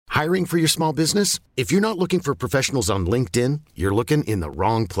Hiring for your small business? If you're not looking for professionals on LinkedIn, you're looking in the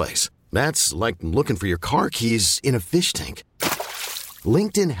wrong place. That's like looking for your car keys in a fish tank.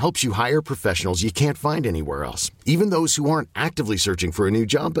 LinkedIn helps you hire professionals you can't find anywhere else, even those who aren't actively searching for a new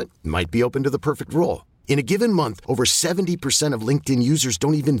job but might be open to the perfect role. In a given month, over 70% of LinkedIn users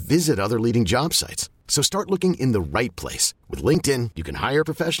don't even visit other leading job sites. So start looking in the right place. With LinkedIn, you can hire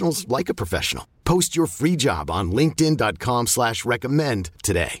professionals like a professional. Post your free job on linkedin.com/recommend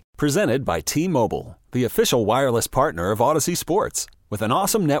today. Presented by T-Mobile, the official wireless partner of Odyssey Sports. With an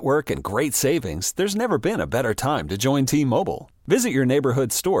awesome network and great savings, there's never been a better time to join T-Mobile. Visit your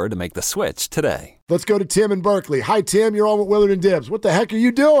neighborhood store to make the switch today. Let's go to Tim in Berkeley. Hi, Tim. You're on with Willard and Dibs. What the heck are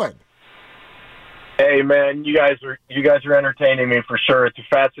you doing? Hey, man, you guys are entertaining me for sure. It's a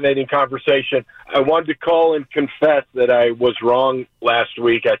fascinating conversation. I wanted to call and confess that I was wrong last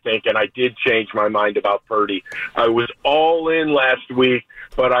week, I think, and I did change my mind about Purdy. I was all in last week,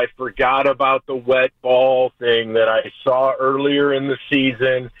 but I forgot about the wet ball thing that I saw earlier in the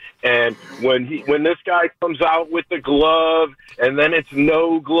season. And when this guy comes out with the glove and then it's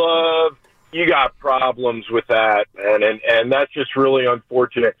no glove, you got problems with that, and that's just really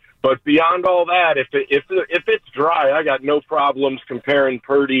unfortunate. But beyond all that, if it's dry, I got no problems comparing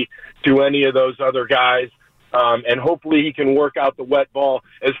Purdy to any of those other guys, and hopefully he can work out the wet ball.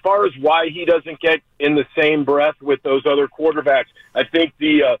 As far as why he doesn't get in the same breath with those other quarterbacks, I think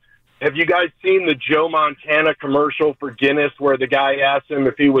have you guys seen the Joe Montana commercial for Guinness where the guy asked him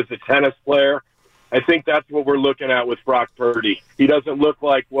if he was a tennis player? I think that's what we're looking at with Brock Purdy. He doesn't look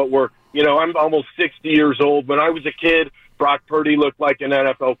like I'm almost 60 years old. When I was a kid, Brock Purdy looked like an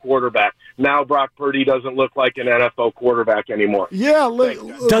NFL quarterback. Now Brock Purdy doesn't look like an NFL quarterback anymore. Yeah,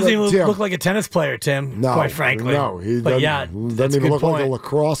 doesn't even look like a tennis player, Tim. No, quite frankly. No, he doesn't even look like a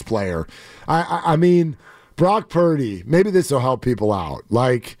lacrosse player. I mean, Brock Purdy. Maybe this will help people out.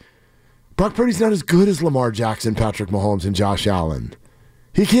 Like, Brock Purdy's not as good as Lamar Jackson, Patrick Mahomes, and Josh Allen.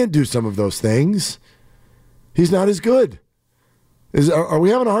 He can't do some of those things. He's not as good. Are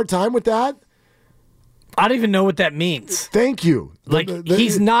we having a hard time with that? I don't even know what that means. Thank you.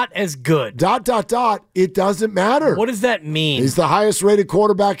 He's not as good. ... It doesn't matter. What does that mean? He's the highest rated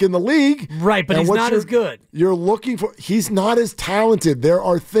quarterback in the league. Right, but he's not as good. You're looking for. He's not as talented. There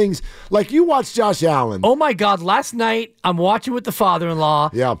are things like you watch Josh Allen. Oh my God! Last night I'm watching with the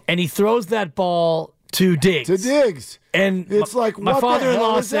father-in-law. Yeah, and he throws that ball to Diggs. And it's like, my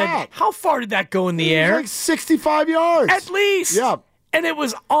father-in-law said, "How far did that go in the air?" Like 65 yards, at least. Yeah. And it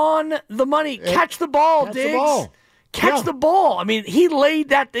was on the money. Catch the ball, Diggs. Catch the ball. I mean, he laid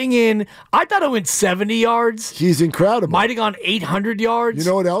that thing in. I thought it went 70 yards. He's incredible. Might have gone 800 yards.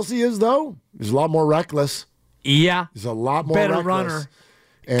 You know what else he is, though? He's a lot more reckless. Yeah. He's a lot more better reckless. Runner.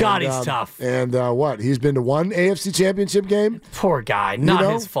 And, God, he's tough. And what? He's been to one AFC Championship game? Poor guy. Not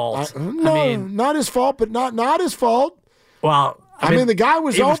his fault. Not his fault, but not his fault. Well, I mean, the guy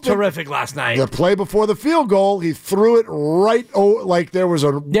was open. He was terrific last night. The play before the field goal, he threw it right, like there was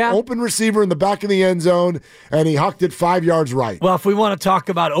an open receiver in the back of the end zone, and he hucked it 5 yards right. Well, if we want to talk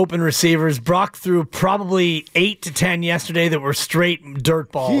about open receivers, Brock threw probably 8 to 10 yesterday that were straight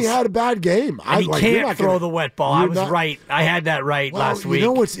dirt balls. He had a bad game. And he can't throw the wet ball. I was right. I had that right last week. You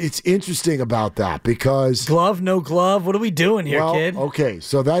know what's interesting about that? Because glove, no glove. What are we doing here, kid? Okay,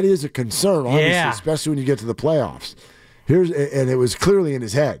 so that is a concern, obviously, especially when you get to the playoffs. And it was clearly in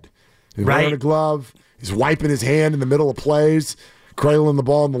his head. He's wearing a glove. He's wiping his hand in the middle of plays, cradling the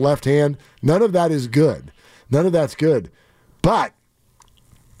ball in the left hand. None of that is good. None of that's good. But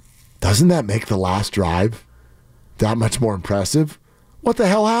doesn't that make the last drive that much more impressive? What the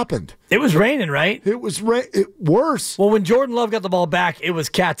hell happened? It was raining, right? It was worse. Well, when Jordan Love got the ball back, it was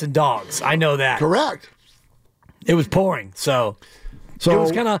cats and dogs. I know that. Correct. It was pouring, so it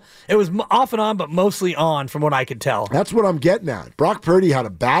was off and on, but mostly on from what I could tell. That's what I'm getting at. Brock Purdy had a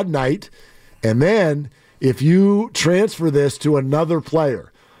bad night, and then if you transfer this to another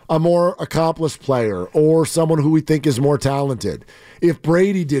player, a more accomplished player, or someone who we think is more talented, if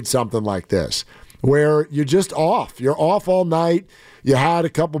Brady did something like this, where you're just off, you're off all night, you had a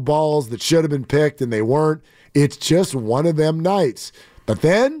couple balls that should have been picked and they weren't, it's just one of them nights. But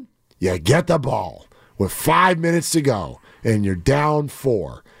then you get the ball with 5 minutes to go, and you're down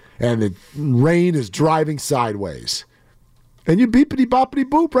 4, and the rain is driving sideways. And you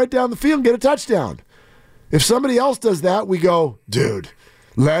beepity-boppity-boop right down the field and get a touchdown. If somebody else does that, we go, dude,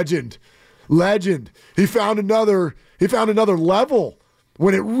 legend. He found another level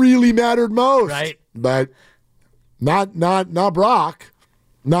when it really mattered most. Right. But not Brock.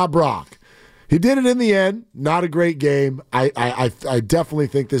 Not Brock. He did it in the end. Not a great game. I definitely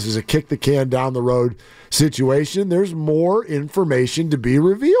think this is a kick the can down the road situation. There's more information to be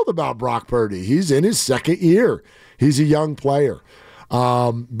revealed about Brock Purdy. He's in his second year. He's a young player.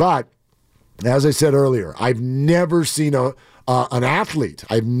 But as I said earlier, I've never seen an athlete.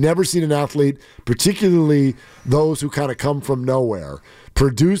 I've never seen an athlete, particularly those who kind of come from nowhere,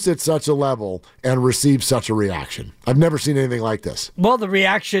 produce at such a level and receive such a reaction. I've never seen anything like this. Well, the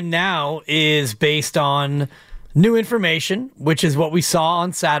reaction now is based on new information, which is what we saw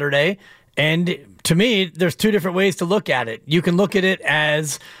on Saturday. And to me, there's two different ways to look at it. You can look at it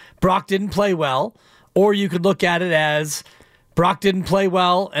as Brock didn't play well, or you could look at it as Brock didn't play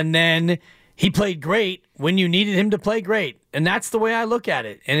well and then he played great when you needed him to play great. And that's the way I look at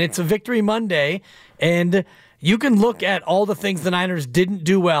it. And it's a victory Monday, and you can look at all the things the Niners didn't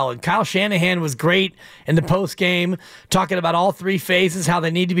do well. And Kyle Shanahan was great in the postgame, talking about all three phases, how they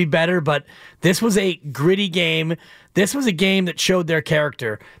need to be better. But this was a gritty game. This was a game that showed their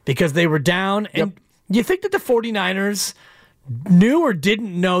character because they were down. And you think that the 49ers knew or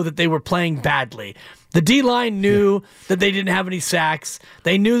didn't know that they were playing badly. The D-line knew that they didn't have any sacks.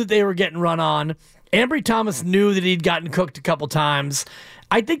 They knew that they were getting run on. Ambry Thomas knew that he'd gotten cooked a couple times.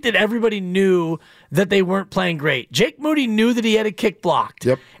 I think that everybody knew that they weren't playing great. Jake Moody knew that he had a kick blocked.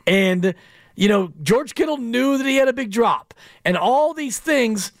 Yep. And, George Kittle knew that he had a big drop. And all these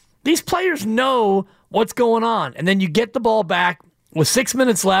things, these players know what's going on. And then you get the ball back with 6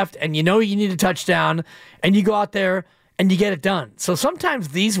 minutes left, and you know you need a touchdown, and you go out there and you get it done. So sometimes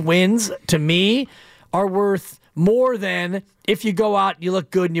these wins, to me, are worth more than if you go out, you look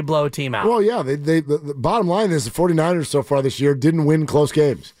good, and you blow a team out. Well, yeah, the bottom line is the 49ers so far this year didn't win close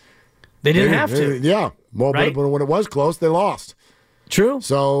games. They didn't have to. Yeah. Well, right? But when it was close, they lost. True.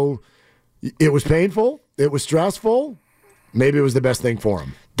 So it was painful. It was stressful. Maybe it was the best thing for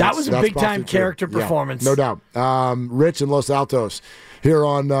them. That was a big-time character performance. No doubt. Rich in Los Altos here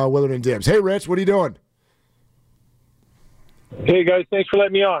on Willard and Dibs. Hey, Rich, what are you doing? Hey, guys, thanks for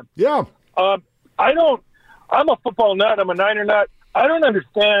letting me on. Yeah. I'm a football nut. I'm a Niner nut. I don't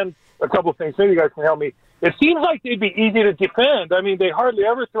understand a couple of things. Maybe you guys can help me. It seems like they'd be easy to defend. I mean, they hardly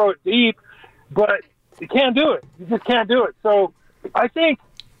ever throw it deep, but you can't do it. You just can't do it. So I think,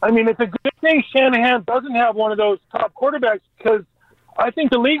 it's a good thing Shanahan doesn't have one of those top quarterbacks because I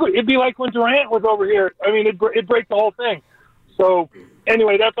think the league, it'd be like when Durant was over here. It'd break the whole thing. So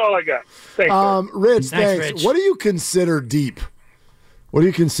anyway, that's all I got. Thanks. Rich, thanks. Rich. What do you consider deep?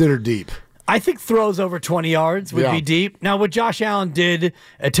 I think throws over 20 yards would be deep. Now, what Josh Allen did,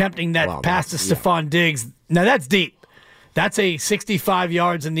 attempting that pass to Stephon Diggs, now that's deep. That's a 65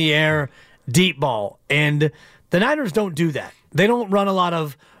 yards in the air deep ball. And the Niners don't do that. They don't run a lot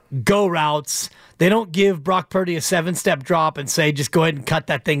of go routes. They don't give Brock Purdy a 7-step drop and say, just go ahead and cut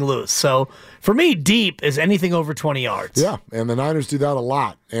that thing loose. So for me, deep is anything over 20 yards. Yeah, and the Niners do that a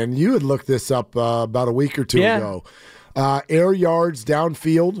lot. And you had looked this up about a week or two ago. Air yards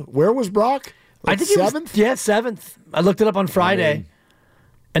downfield. Where was Brock? I think seventh? He was, 7th. I looked it up on Friday.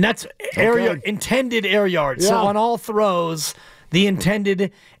 And that's intended air yards. So on all throws, the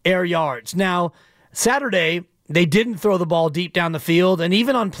intended air yards. Now, Saturday, they didn't throw the ball deep down the field. And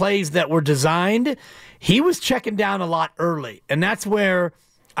even on plays that were designed, he was checking down a lot early. And that's where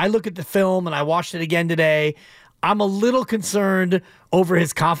I look at the film, and I watched it again today. I'm a little concerned over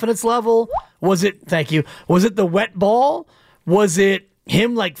his confidence level. Was it the wet ball? Was it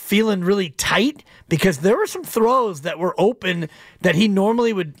him feeling really tight? Because there were some throws that were open that he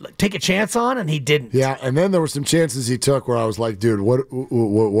normally would take a chance on, and he didn't. Yeah, and then there were some chances he took where I was like, dude, what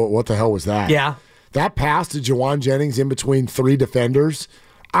the hell was that? Yeah. That pass to Jawan Jennings in between 3 defenders,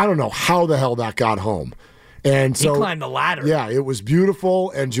 I don't know how the hell that got home. And so he climbed the ladder. Yeah, it was beautiful,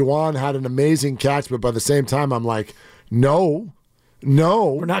 and Juwan had an amazing catch, but by the same time, I'm like, no,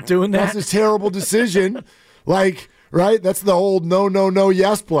 we're not doing that. That's a terrible decision. Right? That's the old no,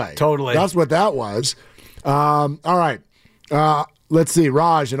 yes play. Totally. That's what that was. All right. Let's see.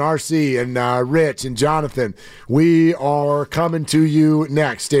 Raj and RC and Rich and Jonathan, we are coming to you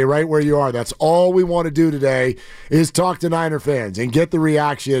next. Stay right where you are. That's all we want to do today is talk to Niner fans and get the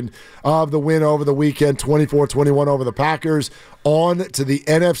reaction of the win over the weekend, 24-21 over the Packers. On to the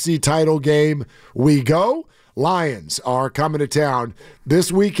NFC title game we go. Lions are coming to town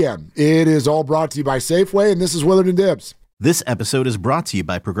this weekend. It is all brought to you by Safeway, and this is Willard and Dibs. This episode is brought to you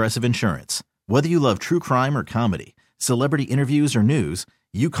by Progressive Insurance. Whether you love true crime or comedy, celebrity interviews or news,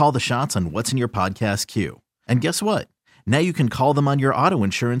 you call the shots on what's in your podcast queue. And guess what? Now you can call them on your auto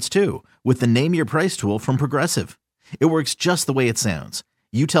insurance too with the Name Your Price tool from Progressive. It works just the way it sounds.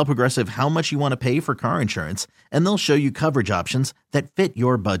 You tell Progressive how much you want to pay for car insurance, and they'll show you coverage options that fit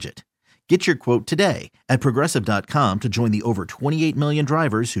your budget. Get your quote today at Progressive.com to join the over 28 million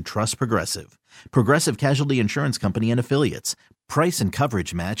drivers who trust Progressive. Progressive Casualty Insurance Company and Affiliates. Price and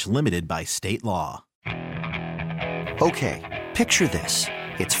coverage match limited by state law. Okay, picture this.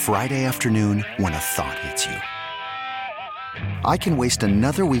 It's Friday afternoon when a thought hits you. I can waste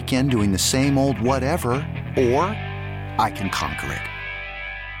another weekend doing the same old whatever, or I can conquer it.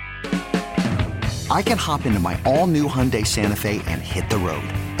 I can hop into my all-new Hyundai Santa Fe and hit the road.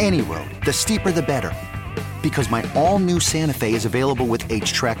 Any road. The steeper, the better. Because my all-new Santa Fe is available with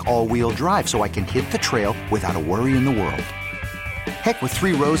H-Track all-wheel drive, so I can hit the trail without a worry in the world. Heck, with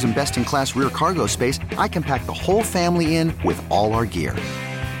 3 rows and best-in-class rear cargo space, I can pack the whole family in with all our gear.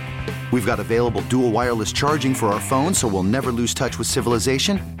 We've got available dual wireless charging for our phones, so we'll never lose touch with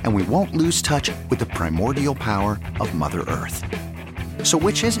civilization, and we won't lose touch with the primordial power of Mother Earth. So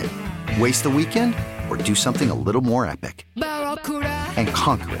which is it? Waste the weekend or do something a little more epic? And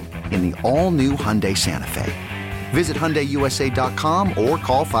conquer it in the all-new Hyundai Santa Fe. Visit HyundaiUSA.com or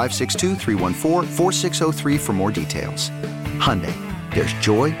call 562-314-4603 for more details. Hyundai, there's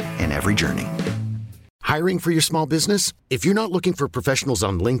joy in every journey. Hiring for your small business? If you're not looking for professionals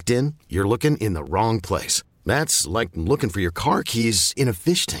on LinkedIn, you're looking in the wrong place. That's like looking for your car keys in a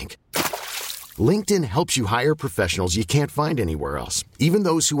fish tank. LinkedIn helps you hire professionals you can't find anywhere else, even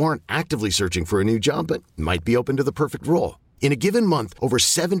those who aren't actively searching for a new job but might be open to the perfect role. In a given month, over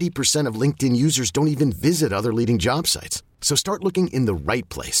 70% of LinkedIn users don't even visit other leading job sites. So start looking in the right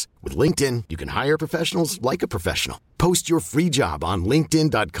place. With LinkedIn, you can hire professionals like a professional. Post your free job on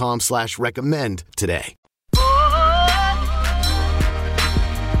linkedin.com/recommend today.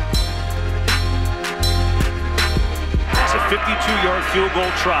 It's a 52-yard field goal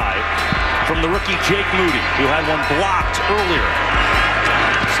try from the rookie Jake Moody, who had one blocked earlier.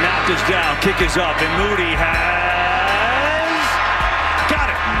 Snap is down, kick is up, and Moody has got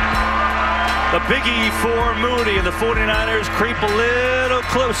it. The biggie for Moody, and the 49ers creep a little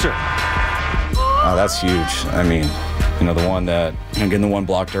closer. Oh, that's huge. I mean, the one that, getting the one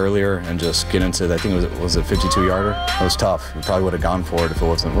blocked earlier and just get into, I think it was a 52-yarder. It was tough. We probably would have gone for it if it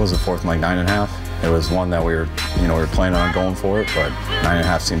wasn't, what was the fourth, like 9.5? It was one that we were planning on going for it, but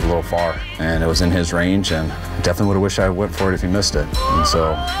 9.5 seemed a little far, and it was in his range, and definitely would have wished I went for it if he missed it. And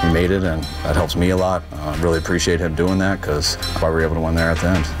so he made it, and that helps me a lot. Really appreciate him doing that, because why we were able to win there at the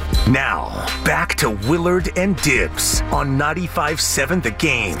end. Now, back to Willard and Dibs on 95.7 The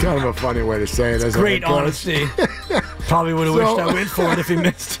Game. It's kind of a funny way to say it. Great honesty. Probably would have wished I went for it if he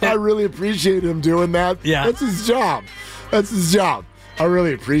missed it. I really appreciate him doing that. Yeah. That's his job. I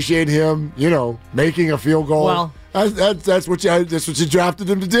really appreciate him, making a field goal. Well, that's what you drafted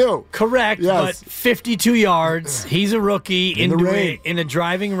him to do. Correct. Yes. But 52 yards. He's a rookie in a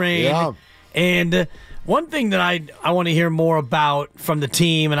driving rain. Yeah. And one thing that I want to hear more about from the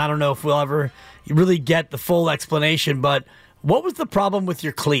team, and I don't know if we'll ever really get the full explanation, but what was the problem with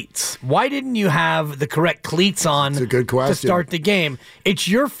your cleats? Why didn't you have the correct cleats on That's a good question. to start the game? It's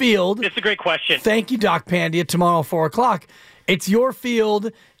your field. It's a great question. Thank you, Doc Pandia. Tomorrow, 4 o'clock. It's your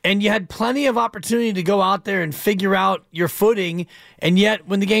field, and you had plenty of opportunity to go out there and figure out your footing, and yet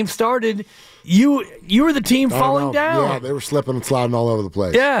when the game started, you were the team falling down. Yeah, they were slipping and sliding all over the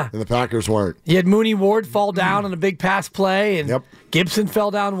place. Yeah. And the Packers weren't. You had Mooney Ward fall down on a big pass play, and Gibson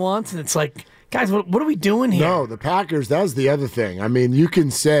fell down once, and it's like, guys, what are we doing here? No, the Packers, that's the other thing. I mean, you can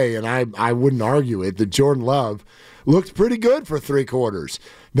say, and I wouldn't argue it, that Jordan Love looked pretty good for 3 quarters.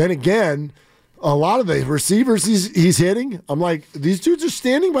 Then again, a lot of the receivers he's hitting, I'm like, these dudes are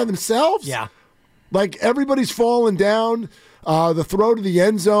standing by themselves? Yeah. Like, everybody's falling down. The throw to the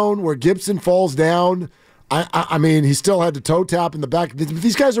end zone where Gibson falls down, I mean, he still had to toe tap in the back.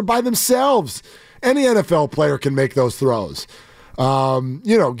 These guys are by themselves. Any NFL player can make those throws.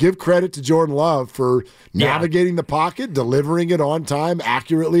 Give credit to Jordan Love for navigating the pocket, delivering it on time,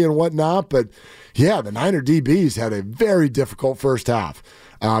 accurately and whatnot. But, yeah, the Niner DBs had a very difficult first half.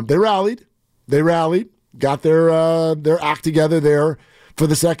 They rallied, got their act together there for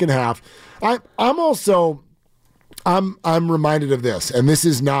the second half. I'm reminded of this, and this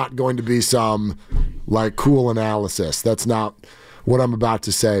is not going to be some cool analysis. That's not what I'm about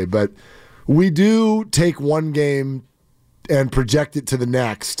to say, but we do take one game and project it to the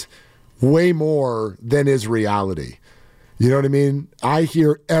next way more than is reality. You know what I mean? I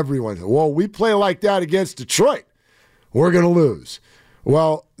hear everyone, well, we play like that against Detroit, we're going to lose.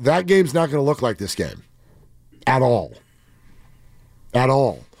 Well, that game's not going to look like this game at all. At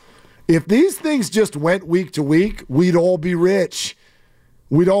all. If these things just went week to week, we'd all be rich.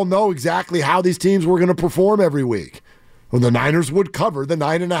 We'd all know exactly how these teams were going to perform every week. Well, the Niners would cover the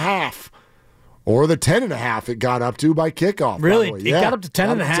 9.5. or the 10.5 it got up to by kickoff. Really? By the way. It got up to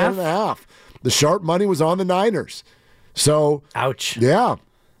 10.5? 10.5. The sharp money was on the Niners. So, ouch. Yeah.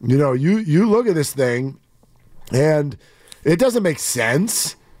 You look at this thing, and it doesn't make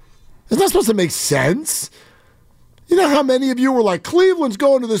sense. It's not supposed to make sense. You know how many of you were like, Cleveland's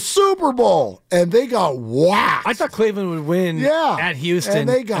going to the Super Bowl, and they got whacked. I thought Cleveland would win at Houston, and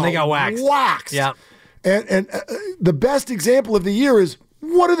they got waxed. Yeah. And the best example of the year is,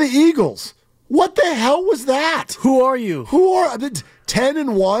 what are the Eagles? What the hell was that? Who are you?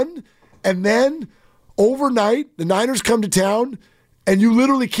 10-1, and then overnight the Niners come to town, and you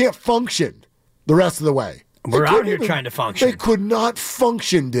literally can't function the rest of the way. We're out here trying to function. They could not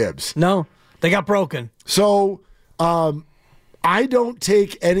function, Dibs. No, they got broken. So I don't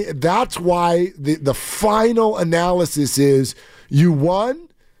take any. That's why the final analysis is you won,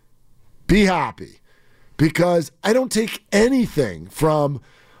 be happy. Because I don't take anything from,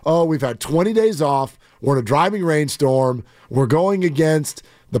 we've had 20 days off, we're in a driving rainstorm, we're going against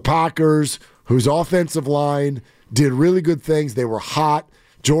the Packers, whose offensive line did really good things. They were hot.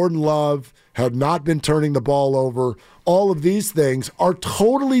 Jordan Love had not been turning the ball over. All of these things are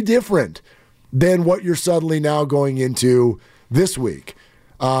totally different than what you're suddenly now going into this week.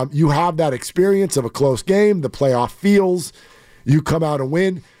 You have that experience of a close game, the playoff feels, you come out and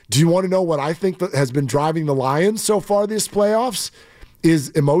win. Do you want to know what I think that has been driving the Lions so far this playoffs? Is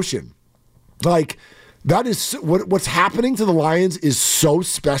emotion. Like, that is what's happening to the Lions is so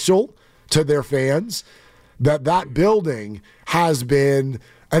special to their fans that building has been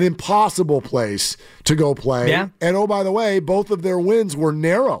an impossible place to go play. Yeah. And oh, by the way, both of their wins were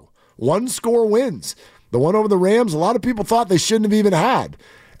narrow. 1-score wins. The one over the Rams, a lot of people thought they shouldn't have even had.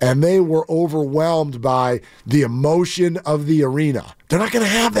 And they were overwhelmed by the emotion of the arena. They're not going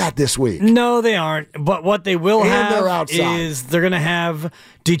to have that this week. No, they aren't. But what they will they're have is they're going to have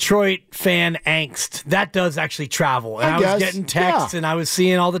Detroit fan angst. That does actually travel. And I was getting texts and I was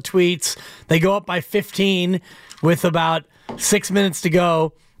seeing all the tweets. They go up by 15 with about 6 minutes to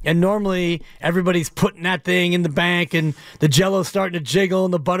go. And normally everybody's putting that thing in the bank and the Jello's starting to jiggle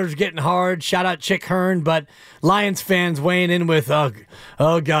and the butter's getting hard. Shout out Chick Hearn. But Lions fans weighing in with,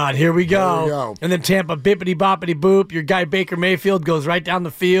 oh God, here we go. And then Tampa, bippity boppity boop. Your guy Baker Mayfield goes right down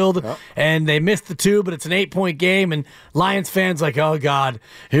the field and they missed the 2, but it's an 8-point game. And Lions fans like, oh God,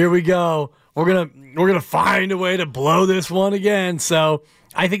 here we go. We're gonna find a way to blow this one again. So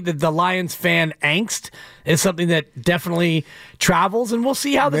I think that the Lions fan angst is something that definitely travels, and we'll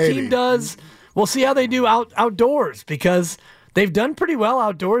see how the team does. We'll see how they do outdoors because they've done pretty well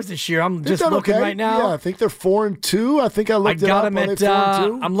outdoors this year. I'm just looking right now. Yeah, I think they're 4-2. I think I looked it up. Them at,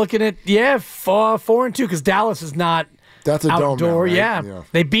 I'm looking at 4-2 because Dallas is not That's a outdoor. Dome now, right? Yeah,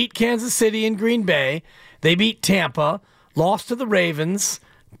 they beat Kansas City and Green Bay. They beat Tampa. Lost to the Ravens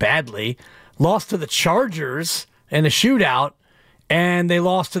badly. Lost to the Chargers in a shootout. And they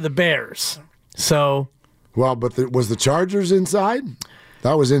lost to the Bears. So, well, but was the Chargers inside?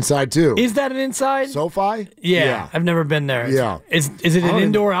 That was inside too. Is that an inside? SoFi? Yeah, I've never been there. Yeah. Is it an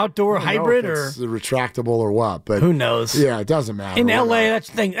indoor-outdoor hybrid or it's retractable or what? But who knows? Yeah, it doesn't matter. In LA,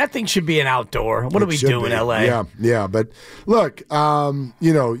 that thing should be an outdoor. What do we do in LA? Yeah. But look,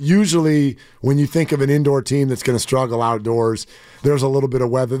 usually when you think of an indoor team that's going to struggle outdoors, there's a little bit of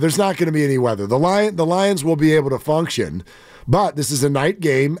weather. There's not going to be any weather. The Lions will be able to function. But this is a night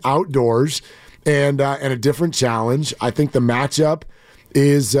game outdoors and a different challenge. I think the matchup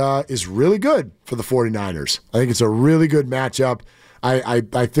is really good for the 49ers. I think it's a really good matchup. I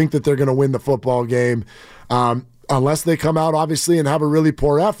think that they're going to win the football game unless they come out, obviously, and have a really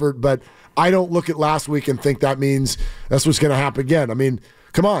poor effort. But I don't look at last week and think that means that's what's going to happen again. I mean,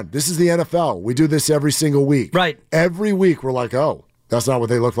 come on. This is the NFL. We do this every single week. Right. Every week we're like, oh, that's not what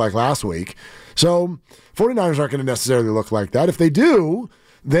they looked like last week. So 49ers aren't going to necessarily look like that. If they do,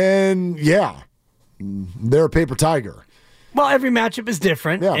 then, yeah, they're a paper tiger. Well, every matchup is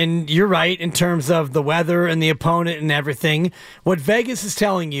different, and you're right in terms of the weather and the opponent and everything. What Vegas is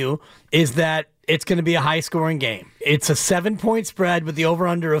telling you is that it's going to be a high-scoring game. It's a 7-point spread with the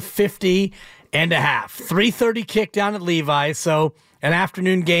over-under of 50.5. 3:30 kick down at Levi's, so an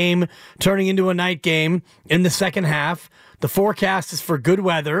afternoon game turning into a night game in the second half. The forecast is for good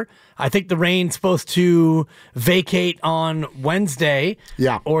weather. I think the rain's supposed to vacate on Wednesday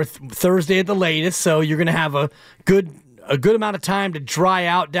or Thursday at the latest, so you're going to have a good amount of time to dry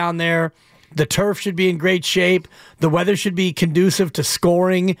out down there. The turf should be in great shape. The weather should be conducive to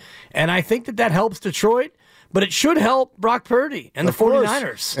scoring, and I think that helps Detroit, but it should help Brock Purdy and the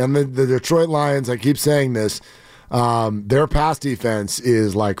 49ers. And the Detroit Lions, I keep saying this, their pass defense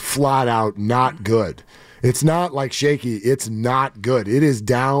is like flat out not good. It's not like shaky. It's not good. It is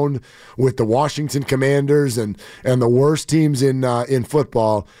down with the Washington Commanders and the worst teams in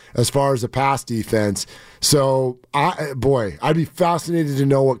football as far as the pass defense. So, I'd be fascinated to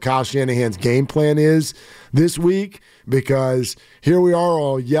know what Kyle Shanahan's game plan is this week, because here we are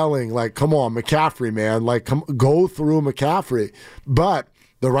all yelling like, come on, McCaffrey, man. Like, go through McCaffrey. But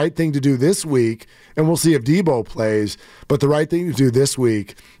the right thing to do this week, and we'll see if Debo plays, but the right thing to do this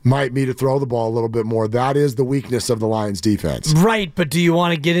week might be to throw the ball a little bit more. That is the weakness of the Lions defense. Right, but do you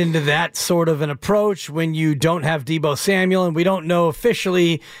want to get into that sort of an approach when you don't have Debo Samuel, and we don't know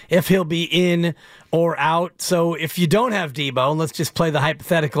officially if he'll be in or out? So if you don't have Debo, and let's just play the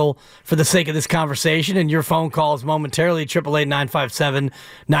hypothetical for the sake of this conversation, and your phone calls momentarily,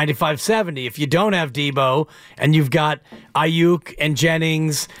 888-957-9570. If you don't have Debo, and you've got Ayuk and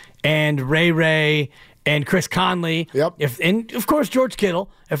Jennings and Ray and Chris Conley, and of course George Kittle,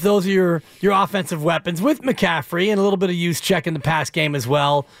 if those are your offensive weapons, with McCaffrey and a little bit of use check in the pass game as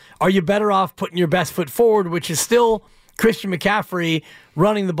well, are you better off putting your best foot forward, which is still Christian McCaffrey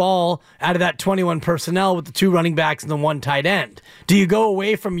running the ball out of that 21 personnel with the 2 running backs and the 1 tight end? Do you go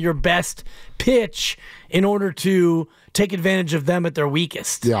away from your best pitch in order to take advantage of them at their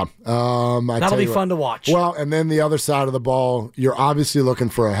weakest? Yeah. That'll be fun to watch. Well, and then the other side of the ball, you're obviously looking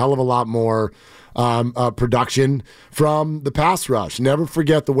for a hell of a lot more production from the pass rush. Never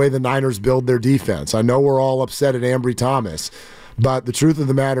forget the way the Niners build their defense. I know we're all upset at Ambry Thomas, but the truth of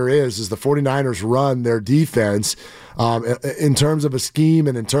the matter is the 49ers run their defense in terms of a scheme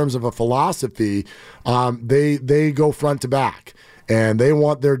and in terms of a philosophy. They go front to back, and they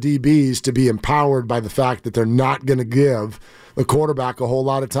want their DBs to be empowered by the fact that they're not going to give the quarterback a whole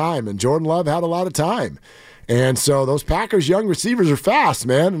lot of time. And Jordan Love had a lot of time. And so those Packers young receivers are fast,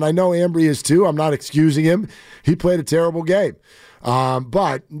 man. And I know Ambry is too. I'm not excusing him. He played a terrible game.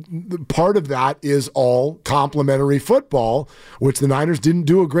 But part of that is all complimentary football, which the Niners didn't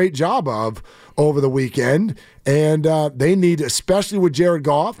do a great job of over the weekend. And they need, especially with Jared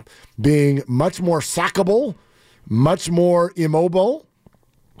Goff being much more sackable, much more immobile,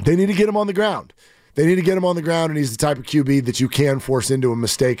 they need to get him on the ground. They need to get him on the ground, and he's the type of QB that you can force into a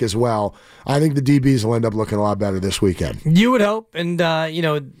mistake as well. I think the DBs will end up looking a lot better this weekend. You would hope, and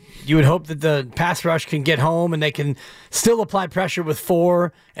you would hope that the pass rush can get home and they can still apply pressure with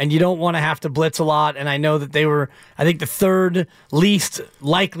 4, and you don't want to have to blitz a lot. And I know that they were, I think, the 3rd least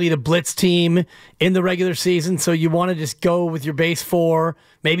likely to blitz team in the regular season, so you want to just go with your base 4,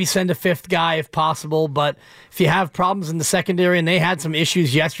 maybe send a 5th guy if possible. But if you have problems in the secondary, and they had some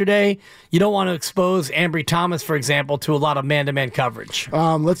issues yesterday, you don't want to expose Ambry Thomas, for example, to a lot of man-to-man coverage.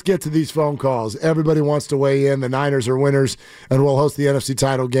 Let's get to these phone calls. Everybody wants to weigh in. The Niners are winners, and we'll host the NFC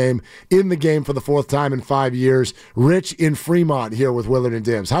title game in the game for the 4th time in 5 years. Rich in Fremont here with Willard and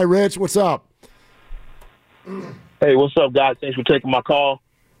Dibs. Hi, Rich. What's up? Hey, what's up, guys? Thanks for taking my call.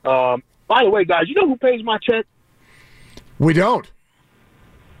 By the way, guys, you know who pays my check? We don't.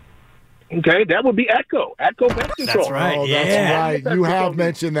 Okay, that would be Atco Pest Control. That's right. Oh, that's right. You have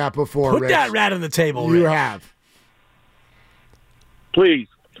mentioned that before, Put Rich. that rat on the table, Rich. You have. Please.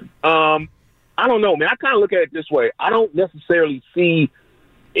 I don't know, man. I kind of look at it this way. I don't necessarily see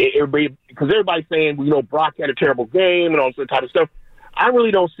everybody, because everybody's saying, Brock had a terrible game and all this type of stuff. I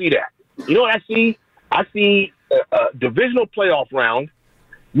really don't see that. You know what I see? I see a divisional playoff round.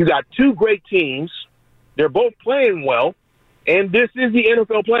 You got 2 great teams. They're both playing well, and this is the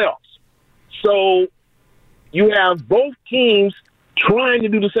NFL playoffs. So you have both teams trying to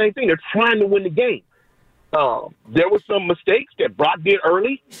do the same thing. They're trying to win the game. There were some mistakes that Brock did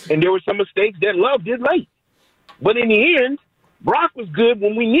early, and there were some mistakes that Love did late. But in the end, Brock was good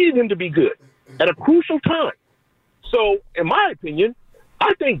when we needed him to be good at a crucial time. So, in my opinion,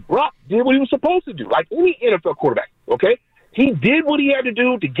 I think Brock did what he was supposed to do, like any NFL quarterback, okay? He did what he had to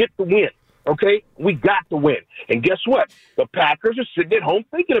do to get the win, okay? We got the win. And guess what? The Packers are sitting at home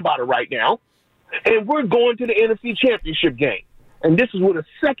thinking about it right now, and we're going to the NFC Championship game. And this is with a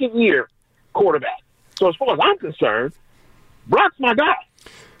second-year quarterback. So as far as I'm concerned, Brock's my guy.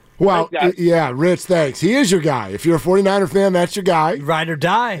 Well, yeah, Rich, thanks. He is your guy. If you're a 49er fan, that's your guy. Ride or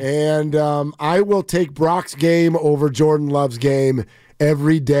die. And I will take Brock's game over Jordan Love's game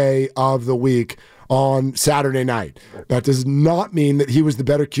every day of the week on Saturday night. That does not mean that he was the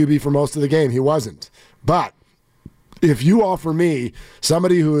better QB for most of the game. He wasn't. But if you offer me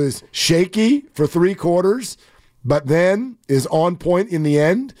somebody who is shaky for 3 quarters, but then is on point in the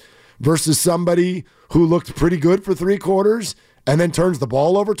end, versus somebody who looked pretty good for 3 quarters and then turns the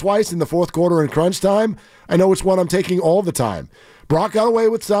ball over twice in the fourth quarter in crunch time, I know which one I'm taking all the time. Brock got away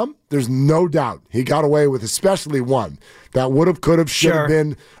with some. There's no doubt. He got away with especially one that would have, could have, should have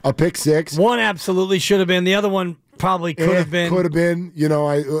been a pick six. One absolutely should have been. The other one probably could have been. Could have been. You know,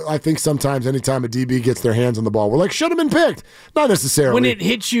 I think sometimes anytime a DB gets their hands on the ball, we're like, should have been picked. Not necessarily. When it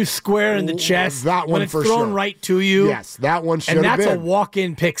hits you square in the chest, that one when it's for thrown sure. right to you. Yes, that one should have been. And that's a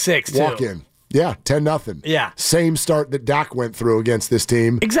walk-in pick six, too. Walk-in. Yeah, 10-0. Yeah. Same start that Dak went through against this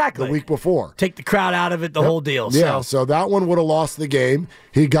team exactly the week before. Take the crowd out of it, the whole deal. Yeah, so that one would have lost the game.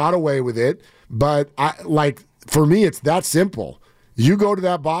 He got away with it. But, for me, it's that simple. You go to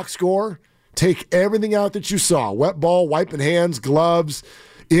that box score, take everything out that you saw. Wet ball, wiping hands, gloves,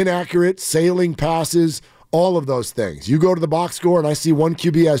 inaccurate, sailing passes, all of those things. You go to the box score and I see one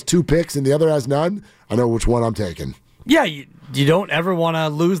QB has 2 picks and the other has none, I know which one I'm taking. Yeah, you don't ever want to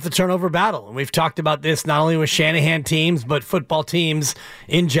lose the turnover battle. And we've talked about this not only with Shanahan teams, but football teams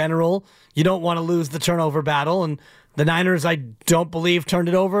in general. You don't want to lose the turnover battle. And the Niners, I don't believe, turned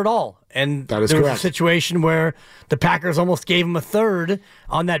it over at all. And that is there was correct. a situation where the Packers almost gave him a third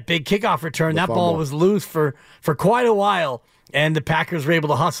on that big kickoff return. That ball was loose for quite a while, and the Packers were able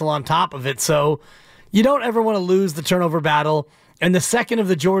to hustle on top of it. So you don't ever want to lose the turnover battle. And the second of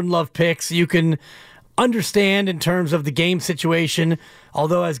the Jordan Love picks, you can understand in terms of the game situation,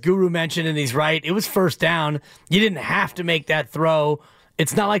 although as Guru mentioned, and he's right, it was first down. You didn't have to make that throw.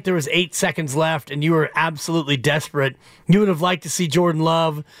 It's not like there was 8 seconds left and you were absolutely desperate. You would have liked to see Jordan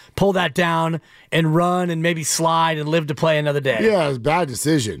Love pull that down and run and maybe slide and live to play another day. Yeah, it's a bad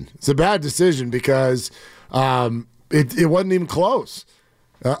decision. It's a bad decision because it wasn't even close.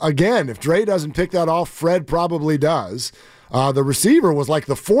 Again, if Dre doesn't pick that off, Fred probably does. The receiver was like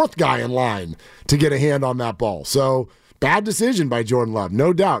the 4th guy in line to get a hand on that ball. So bad decision by Jordan Love,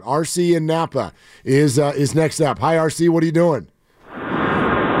 no doubt. RC in Napa is next up. Hi, RC. What are you doing?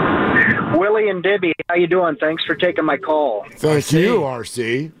 Willie and Dibby, how you doing? Thanks for taking my call. Thank you,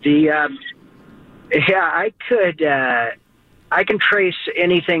 RC. I can trace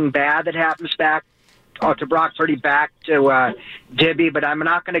anything bad that happens back to Brock Purdy, back to Dibby, but I'm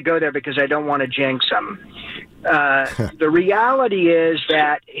not going to go there because I don't want to jinx him. The reality is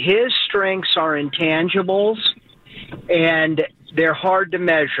that his strengths are intangibles, and they're hard to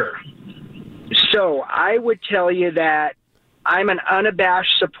measure. So I would tell you that I'm an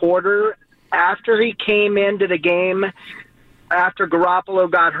unabashed supporter. After he came into the game, after Garoppolo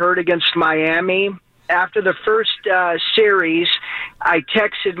got hurt against Miami, after the first series, I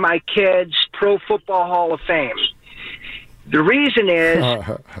texted my kids Pro Football Hall of Fame. The reason is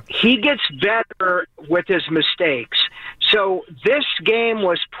he gets better with his mistakes. So this game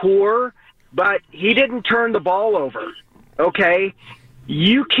was poor, but he didn't turn the ball over, okay?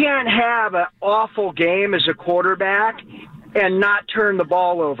 You can't have an awful game as a quarterback and not turn the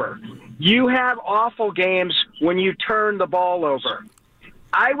ball over. You have awful games when you turn the ball over.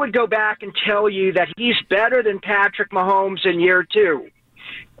 I would go back and tell you that he's better than Patrick Mahomes in year 2.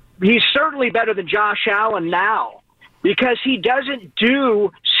 He's certainly better than Josh Allen now because he doesn't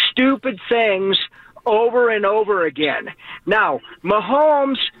do stupid things over and over again. Now,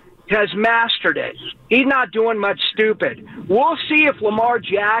 Mahomes has mastered it. He's not doing much stupid. We'll see if Lamar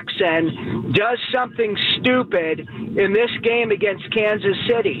Jackson does something stupid in this game against Kansas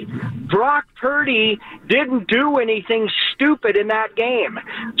City. Brock Purdy didn't do anything stupid in that game.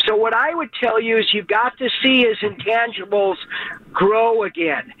 So what I would tell you is you've got to see his intangibles grow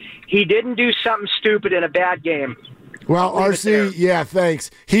again. He didn't do something stupid in a bad game. Well, RC, yeah, thanks.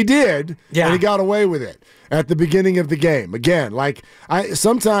 He did, and he got away with it at the beginning of the game. Again,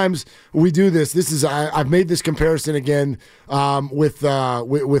 sometimes we do this. I've made this comparison again with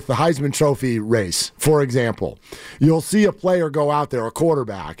the Heisman Trophy race, for example. You'll see a player go out there, a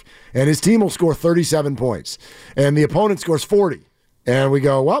quarterback, and his team will score 37 points, and the opponent scores 40. And we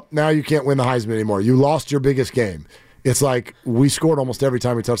go, well, now you can't win the Heisman anymore. You lost your biggest game. It's like we scored almost every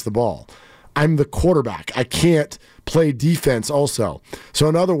time we touched the ball. I'm the quarterback. I can't play defense also. So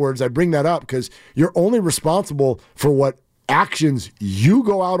in other words, I bring that up because you're only responsible for what actions you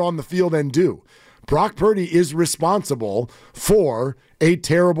go out on the field and do. Brock Purdy is responsible for a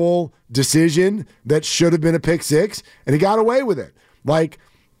terrible decision that should have been a pick six, and he got away with it.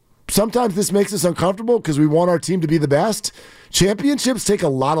 Sometimes this makes us uncomfortable because we want our team to be the best. Championships take a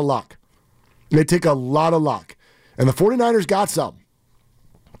lot of luck. They take a lot of luck. And the 49ers got some.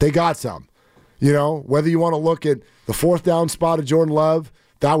 They got some. You know, whether you want to look at the 4th down spot of Jordan Love,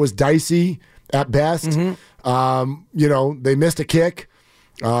 that was dicey at best. Mm-hmm. They missed a kick.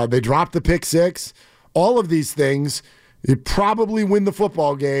 They dropped the pick six. All of these things, you probably win the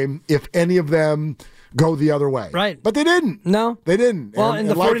football game if any of them go the other way. Right. But they didn't. No. They didn't. Well, and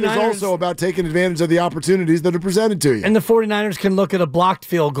the life 49ers, is also about taking advantage of the opportunities that are presented to you. And the 49ers can look at a blocked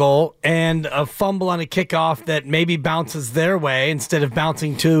field goal and a fumble on a kickoff that maybe bounces their way instead of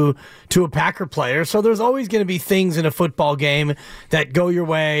bouncing to a Packer player. So there's always going to be things in a football game that go your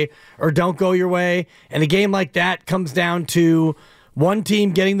way or don't go your way. And a game like that comes down to one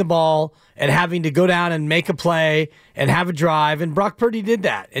team getting the ball and having to go down and make a play and have a drive, and Brock Purdy did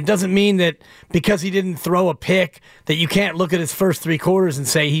that. It doesn't mean that because he didn't throw a pick that you can't look at his first 3 quarters and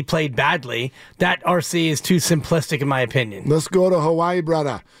say he played badly. That, RC, is too simplistic in my opinion. Let's go to Hawaii,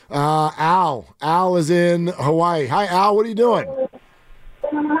 brother. Al. Al is in Hawaii. Hi, Al. What are you doing?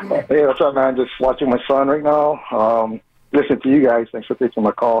 Hey, what's up, man? Just watching my son right now. Listen to you guys. Thanks for taking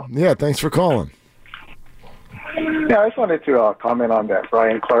my call. Yeah, thanks for calling. Yeah, I just wanted to comment on that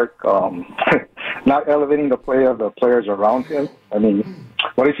Ryan Clark not elevating the play of the players around him. I mean,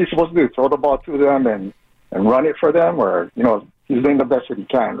 what is he supposed to do? Throw the ball to them and run it for them? Or, he's doing the best that he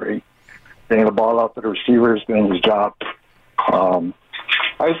can, right? Getting the ball out to the receivers, doing his job. I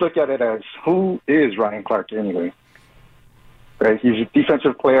just look at it as, who is Ryan Clark anyway? Right? He's a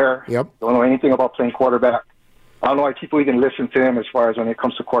defensive player. Yep. Don't know anything about playing quarterback. I don't know why people even listen to him as far as when it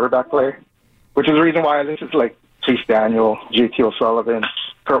comes to quarterback play, which is the reason why I listen to, like, Chase Daniel, J.T. O'Sullivan,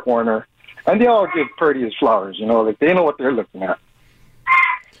 Kurt Warner, and they all give Purdy his flowers, like they know what they're looking at.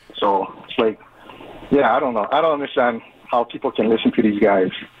 So it's like, yeah, I don't know. I don't understand how people can listen to these guys.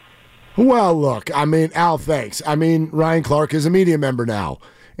 Well, look, I mean, Al, thanks. I mean, Ryan Clark is a media member now.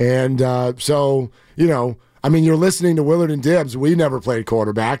 And so, you're listening to Willard and Dibs. We never played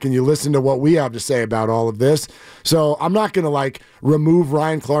quarterback, and you listen to what we have to say about all of this. So I'm not going to, remove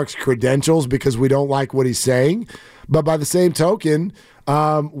Ryan Clark's credentials because we don't like what he's saying. But by the same token,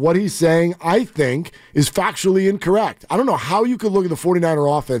 what he's saying, I think, is factually incorrect. I don't know how you could look at the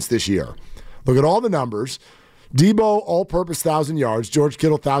 49er offense this year. Look at all the numbers. Debo, all-purpose 1,000 yards. George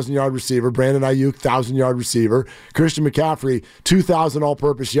Kittle, 1,000-yard receiver. Brandon Ayuk, 1,000-yard receiver. Christian McCaffrey, 2,000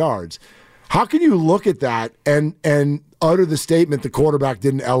 all-purpose yards. How can you look at that and utter the statement the quarterback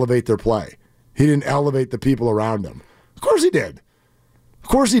didn't elevate their play? He didn't elevate the people around him. Of course he did. Of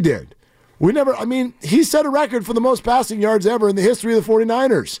course he did. He set a record for the most passing yards ever in the history of the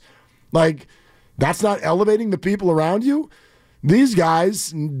 49ers. That's not elevating the people around you? These guys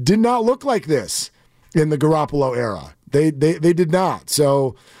did not look like this in the Garoppolo era. They did not.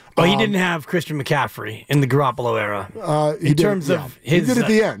 So, he didn't have Christian McCaffrey in the Garoppolo era. He did at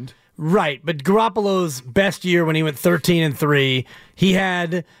the end. Right, but Garoppolo's best year when he went 13-3, he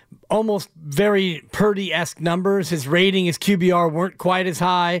had almost very Purdy-esque numbers. His rating, his QBR weren't quite as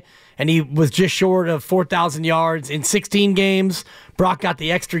high, and he was just short of 4,000 yards in 16 games. Brock got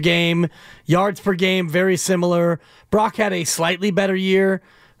the extra game. Yards per game, very similar. Brock had a slightly better year,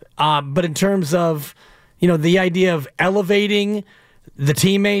 but in terms of, the idea of elevating the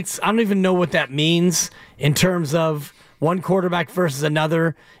teammates, I don't even know what that means in terms of one quarterback versus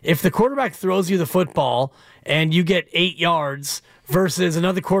another. If the quarterback throws you the football and you get 8 yards versus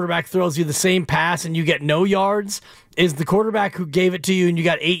another quarterback throws you the same pass and you get no yards, is the quarterback who gave it to you and you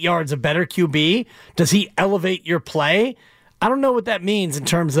got 8 yards a better QB? Does he elevate your play? I don't know what that means in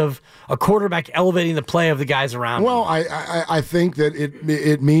terms of a quarterback elevating the play of the guys around him. Well, I think that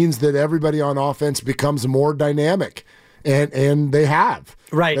it means that everybody on offense becomes more dynamic, and they have.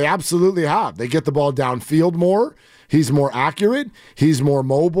 Right. They absolutely have. They get the ball downfield more. He's more accurate. He's more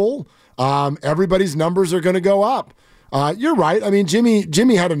mobile. Everybody's numbers are going to go up. You're right. I mean,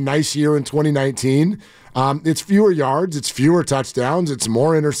 Jimmy had a nice year in 2019. It's fewer yards. It's fewer touchdowns. It's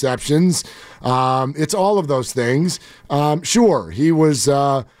more interceptions. It's all of those things. Sure, he was.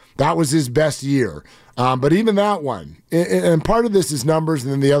 That was his best year. But even that one, and part of this is numbers,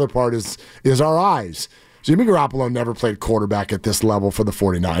 and then the other part is our eyes. Jimmy Garoppolo never played quarterback at this level for the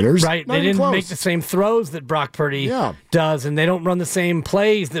 49ers. Right. They didn't make the same throws that Brock Purdy does, and they don't run the same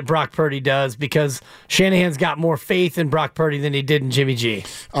plays that Brock Purdy does because Shanahan's got more faith in Brock Purdy than he did in Jimmy G.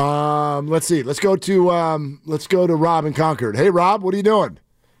 Let's see. Let's go to Rob in Concord. Hey, Rob, what are you doing?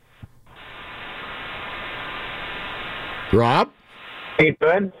 Rob? Hey,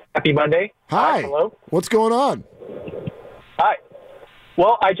 good. Happy Monday. Hi. Hello. What's going on? Hi.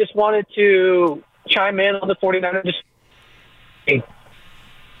 Well, I just wanted to chime in on the 49ers. I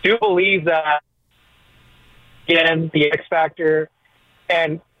do believe that, again, the X factor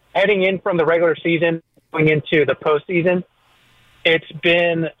and heading in from the regular season, going into the postseason, it's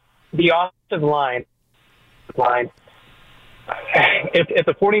been the offensive line. If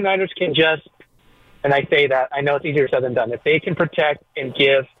the 49ers can just, and I say that, I know it's easier said than done, if they can protect and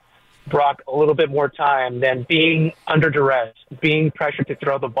give Brock a little bit more time than being under duress, being pressured to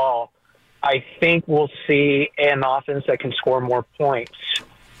throw the ball, I think we'll see an offense that can score more points.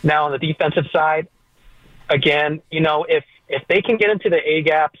 Now, on the defensive side, again, if they can get into the A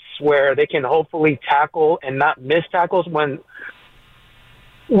gaps where they can hopefully tackle and not miss tackles when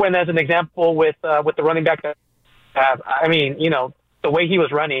as an example with the running back that the way he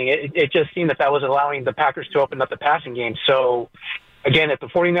was running, it just seemed that was allowing the Packers to open up the passing game. So, again, if the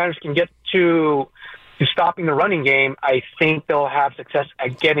 49ers can get to stopping the running game, I think they'll have success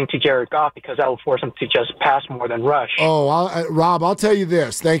at getting to Jared Goff because that will force them to just pass more than rush. Oh, Rob, I'll tell you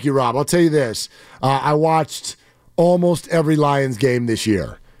this. Thank you, Rob. I'll tell you this. I watched almost every Lions game this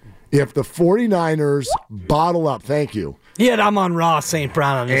year. If the 49ers bottle up, thank you. He had Amon-Ra St.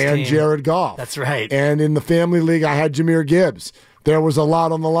 Brown on his team. And Jared Goff. That's right. And in the family league, I had Jahmyr Gibbs. There was a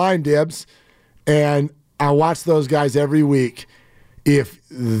lot on the line, Dibs. And I watch those guys every week. If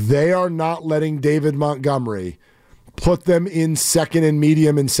they are not letting David Montgomery put them in second and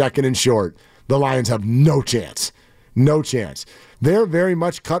medium and second and short, the Lions have no chance. No chance. They're very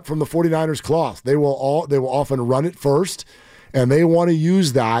much cut from the 49ers' cloth. They will often run it first, and they want to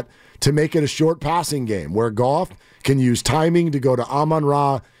use that to make it a short passing game where Goff can use timing to go to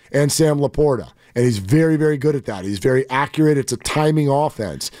Amon-Ra and Sam Laporta. And he's very, very good at that. He's very accurate. It's a timing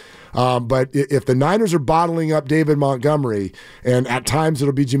offense. But if the Niners are bottling up David Montgomery, and at times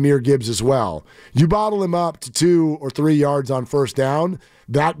it'll be Jahmyr Gibbs as well, you bottle him up to 2 or 3 yards on first down,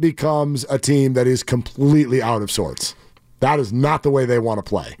 that becomes a team that is completely out of sorts. That is not the way they want to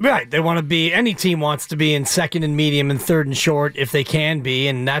play. Right. They want to be, any team wants to be in second and medium and third and short if they can be.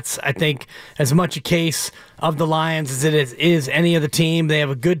 And that's, I think, as much a case of the Lions as it is any other team. They have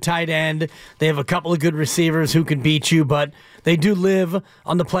a good tight end. They have a couple of good receivers who can beat you, but they do live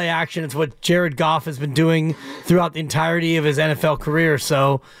on the play action. It's what Jared Goff has been doing throughout the entirety of his NFL career.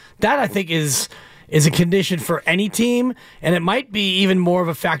 So that, I think, is a condition for any team, and it might be even more of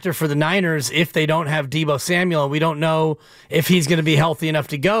a factor for the Niners if they don't have Deebo Samuel. We don't know if he's going to be healthy enough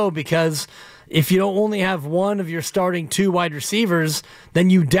to go, because if you don't only have one of your starting 2 wide receivers, then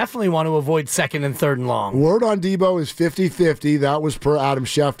you definitely want to avoid second and third and long. Word on Deebo is 50-50. That was per Adam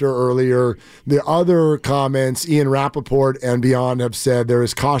Schefter earlier. The other comments, Ian Rappaport and beyond, have said there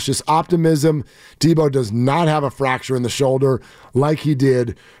is cautious optimism. Deebo does not have a fracture in the shoulder like he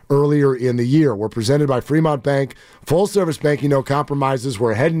did earlier in the year. We're presented by Fremont Bank. Full-service banking, no compromises.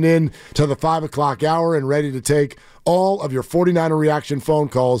 We're heading in to the 5 o'clock hour and ready to take all of your 49er reaction phone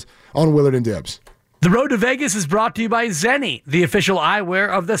calls on Willard and Dibs. The Road to Vegas is brought to you by Zenni, the official eyewear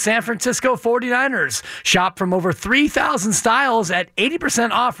of the San Francisco 49ers. Shop from over 3,000 styles at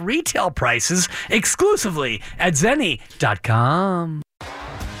 80% off retail prices exclusively at Zenni.com.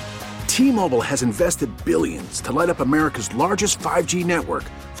 T-Mobile has invested billions to light up America's largest 5G network,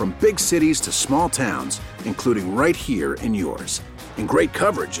 from big cities to small towns, including right here in yours. And great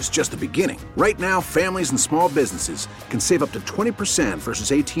coverage is just the beginning. Right now, families and small businesses can save up to 20%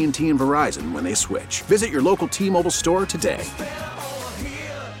 versus AT&T and Verizon when they switch. Visit your local T-Mobile store today.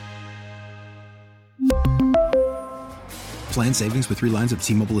 Plan savings with 3 lines of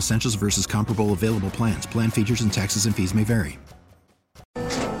T-Mobile Essentials versus comparable available plans. Plan features and taxes and fees may vary.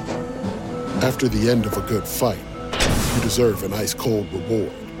 After the end of a good fight, you deserve an ice-cold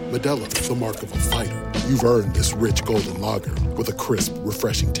reward. Modelo, the mark of a fighter. You've earned this rich golden lager with a crisp,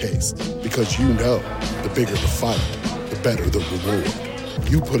 refreshing taste. Because you know, the bigger the fight, the better the reward.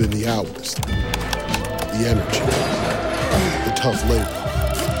 You put in the hours, the energy, the tough labor.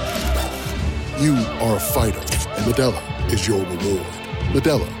 You are a fighter, and Modelo is your reward.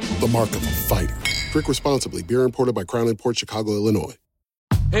 Modelo, the mark of a fighter. Drink responsibly. Beer imported by Crown Imports, Chicago, Illinois.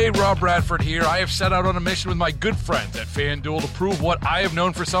 Hey, Rob Bradford here. I have set out on a mission with my good friends at FanDuel to prove what I have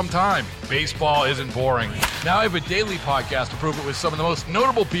known for some time. Baseball isn't boring. Now I have a daily podcast to prove it with some of the most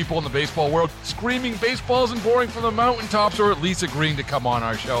notable people in the baseball world, screaming baseball isn't boring from the mountaintops, or at least agreeing to come on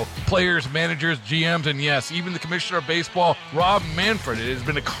our show. Players, managers, GMs, and yes, even the commissioner of baseball, Rob Manfred. It has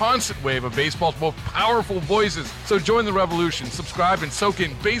been a constant wave of baseball's most powerful voices. So join the revolution. Subscribe and soak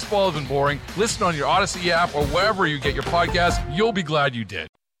in Baseball Isn't Boring. Listen on your Odyssey app or wherever you get your podcasts. You'll be glad you did.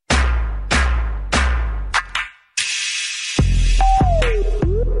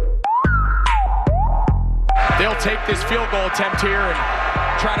 They'll take this field goal attempt here and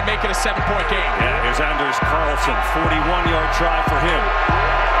try to make it a 7-point game. Yeah, here's Anders Carlson, 41-yard try for him.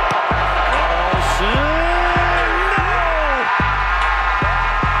 Carlson, no!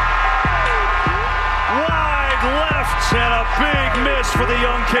 Wide left and a big miss for the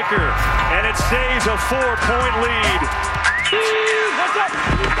young kicker. And it stays a 4-point lead.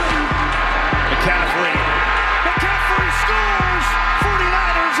 McCaffrey scores!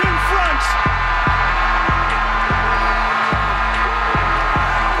 49ers in front!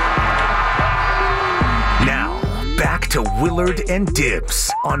 Willard and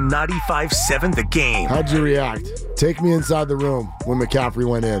Dibs on 95.7 The Game. How'd you react? Take me inside the room when McCaffrey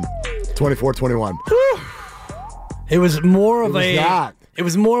went in. 24-21. It was more of it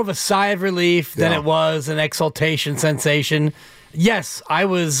was more of a sigh of relief than it was an exultation sensation. Yes, I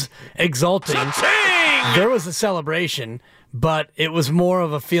was exulting. Cha-ching! There was a celebration, but it was more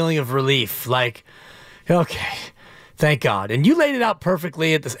of a feeling of relief. Like, okay, thank God. And you laid it out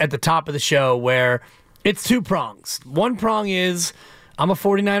perfectly at the top of the show where it's two prongs. One prong is I'm a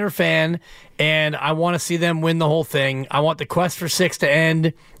 49er fan, and I want to see them win the whole thing. I want the quest for 6 to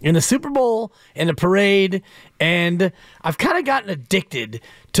end in the Super Bowl, in the parade, and I've kind of gotten addicted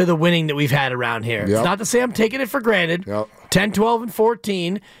to the winning that we've had around here. Yep. It's not to say I'm taking it for granted. 10, 12, and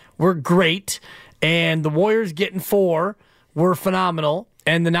 14 were great, and the Warriors getting 4 were phenomenal,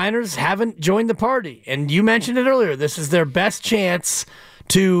 and the Niners haven't joined the party. And you mentioned it earlier. This is their best chance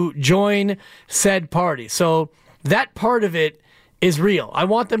to join said party. So that part of it is real. I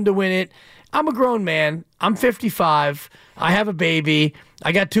want them to win it. I'm a grown man. I'm 55. I have a baby.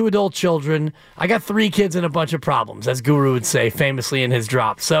 I got 2 adult children. I got 3 kids and a bunch of problems, as Guru would say famously in his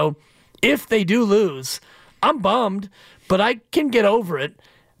drop. So if they do lose, I'm bummed, but I can get over it.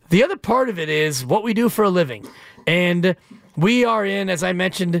 The other part of it is what we do for a living. And we are in, as I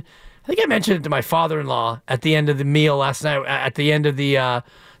mentioned, I think I mentioned it to my father-in-law at the end of the meal last night, at the end of the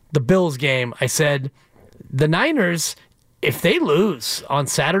Bills game. I said, the Niners, if they lose on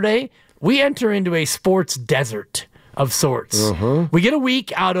Saturday, we enter into a sports desert of sorts. We get a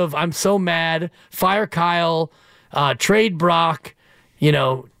week out of I'm so mad, fire Kyle, trade Brock,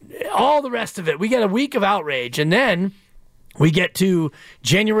 all the rest of it. We get a week of outrage, and then we get to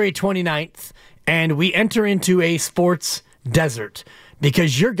January 29th, and we enter into a sports desert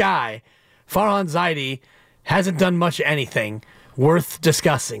because your guy, Farhan Zaidi, hasn't done much of anything worth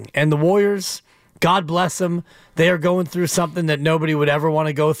discussing. And the Warriors, God bless them, they are going through something that nobody would ever want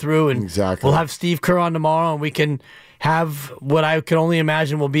to go through. And we'll have Steve Kerr on tomorrow, and we can have what I can only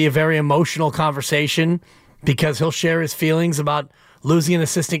imagine will be a very emotional conversation because he'll share his feelings about losing an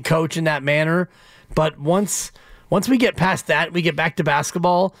assistant coach in that manner. But once we get past that, we get back to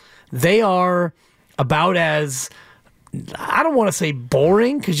basketball, they are about as, I don't want to say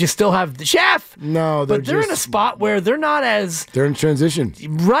boring because you still have the chef. No, but they're in a spot where they're not as... They're in transition.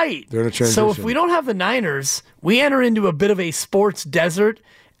 Right. They're in a transition. So if we don't have the Niners, we enter into a bit of a sports desert,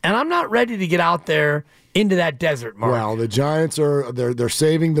 and I'm not ready to get out there into that desert, Mark. Well, the Giants they're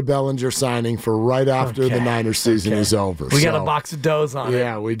saving the Bellinger signing for right after the Niners season is over. We got a box of doughs on it.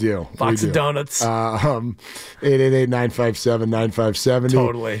 Yeah, we do. Box of donuts. 888-957-9570.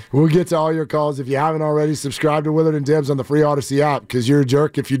 Totally. We'll get to all your calls. If you haven't already, subscribe to Willard and Dibs on the free Odyssey app because you're a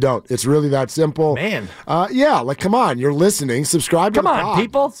jerk if you don't. It's really that simple. Man. Come on. You're listening. Subscribe to the pod. Come on,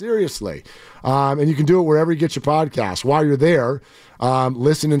 people. Seriously. And you can do it wherever you get your podcast. While you're there,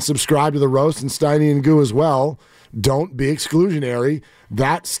 listen and subscribe to the Roast and Steiny and Goo as well. Don't be exclusionary.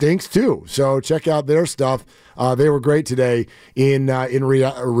 That stinks too. So check out their stuff. They were great today in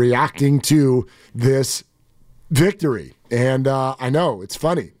reacting to this victory. And I know it's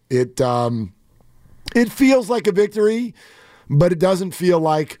funny. It feels like a victory, but it doesn't feel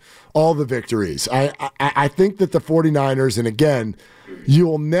like all the victories. I think that the 49ers, and again, you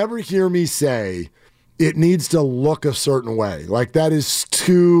will never hear me say it needs to look a certain way. Like that is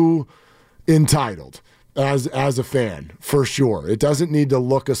too entitled as a fan, for sure. It doesn't need to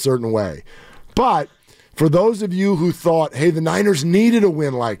look a certain way. But for those of you who thought, hey, the Niners needed a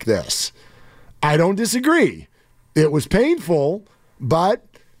win like this, I don't disagree. It was painful, but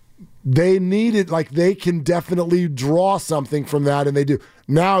they needed, they can definitely draw something from that, and they do.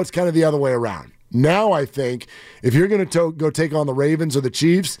 Now it's kind of the other way around. Now I think if you're going to go take on the Ravens or the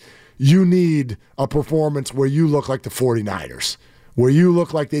Chiefs, you need a performance where you look like the 49ers, where you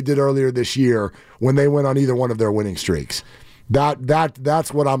look like they did earlier this year when they went on either one of their winning streaks.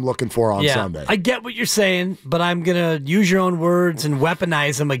 That's what I'm looking for on Sunday. I get what you're saying, but I'm going to use your own words and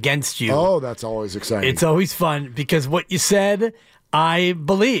weaponize them against you. Oh, that's always exciting. It's always fun because what you said, I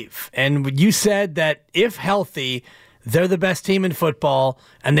believe. And you said that if healthy, they're the best team in football,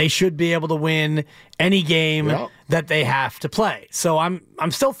 and they should be able to win any game that they have to play. So I'm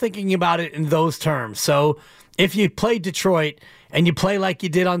still thinking about it in those terms. So if you play Detroit and you play like you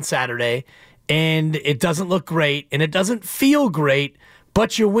did on Saturday, and it doesn't look great, and it doesn't feel great,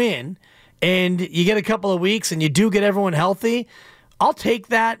 but you win, and you get a couple of weeks, and you do get everyone healthy, I'll take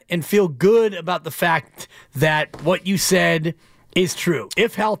that and feel good about the fact that what you said is true.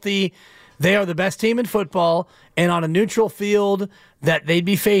 If healthy, they are the best team in football, and on a neutral field that they'd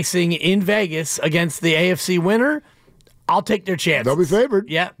be facing in Vegas against the AFC winner, I'll take their chances. They'll be favored.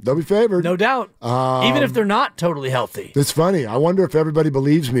 Yeah. They'll be favored. No doubt. Even if they're not totally healthy. It's funny. I wonder if everybody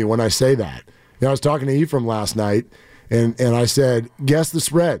believes me when I say that. I was talking to Ephraim last night, and I said, guess the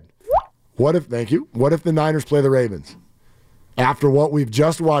spread. Thank you. What if the Niners play the Ravens? After what we've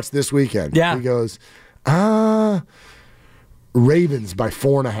just watched this weekend. Yeah. He goes, Ravens by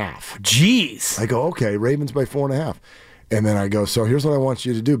 4.5. Jeez. I go, okay, Ravens by 4.5. And then I go, so here's what I want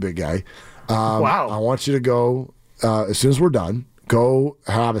you to do, big guy. Wow. I want you to go, as soon as we're done, go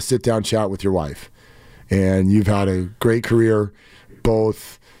have a sit-down chat with your wife. And you've had a great career,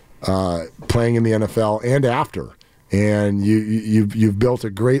 both playing in the NFL and after. And you've built a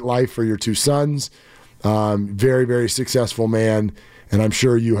great life for your two sons. Very, very successful man. And I'm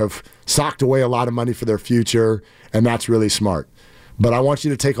sure you have socked away a lot of money for their future, and that's really smart. But I want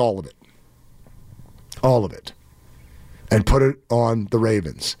you to take all of it, and put it on the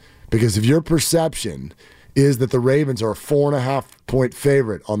Ravens. Because if your perception is that the Ravens are a 4.5-point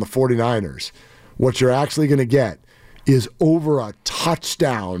favorite on the 49ers, what you're actually going to get is over a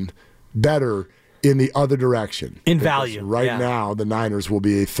touchdown better in the other direction. In value. Right now, the Niners will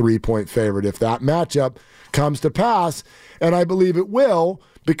be a 3-point favorite if that matchup comes to pass, and I believe it will,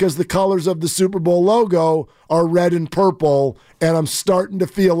 because the colors of the Super Bowl logo are red and purple, and I'm starting to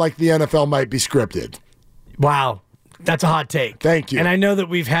feel like the NFL might be scripted. Wow. That's a hot take. Thank you. And I know that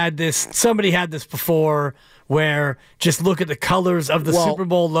we've had this, somebody had this before, where just look at the colors of the Super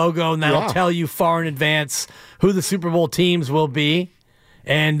Bowl logo, and that'll tell you far in advance who the Super Bowl teams will be.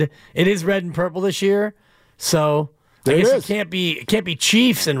 And it is red and purple this year, so I guess it can't be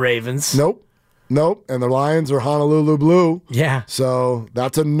Chiefs and Ravens. Nope. And the Lions are Honolulu blue. Yeah. So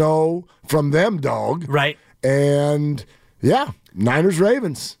that's a no from them, dog. Right. And yeah,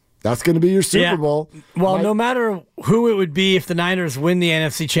 Niners-Ravens. That's going to be your Super Bowl. Well, no matter who it would be, if the Niners win the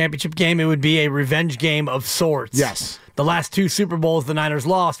NFC Championship game, it would be a revenge game of sorts. Yes. The last two Super Bowls the Niners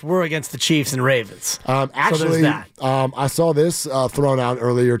lost were against the Chiefs and Ravens. Actually, so there's that. I saw this thrown out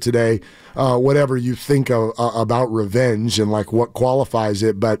earlier today, whatever you think about revenge and like what qualifies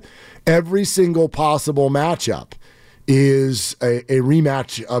it, but every single possible matchup is a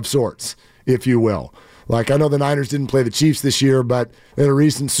rematch of sorts, if you will. Like, I know the Niners didn't play the Chiefs this year, but in a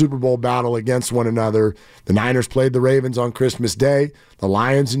recent Super Bowl battle against one another, the Niners played the Ravens on Christmas Day. The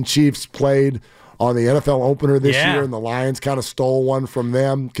Lions and Chiefs played on the NFL opener this year, and the Lions kind of stole one from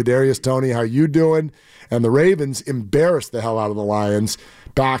them. Kadarius Toney, how you doing? And the Ravens embarrassed the hell out of the Lions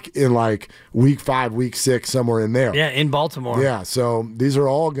back in like week 5, week 6, somewhere in there. Yeah, in Baltimore. Yeah, so these are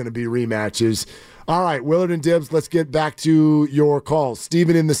all going to be rematches. All right, Willard and Dibs, let's get back to your calls.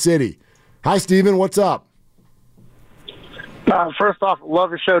 Steven in the city. Hi, Steven. What's up? First off,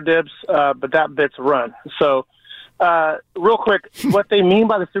 love your show, Dibs, but that bit's run. So, real quick, what they mean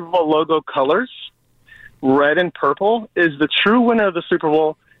by the Super Bowl logo colors, red and purple, is the true winner of the Super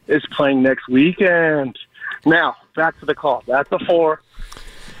Bowl is playing next weekend. Now, back to the call. That's a 4.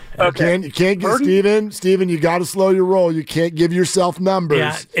 Okay. You can't get Steven, you got to slow your roll. You can't give yourself numbers.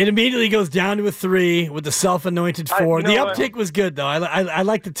 Yeah, it immediately goes down to a 3 with the self-anointed 4. The uptick was good, though. I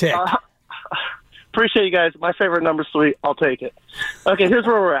like the tick. Appreciate you guys. My favorite number's 3. I'll take it. Okay, here's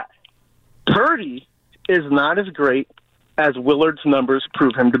where we're at. Purdy is not as great as Willard's numbers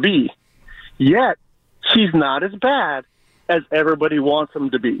prove him to be. Yet, he's not as bad as everybody wants him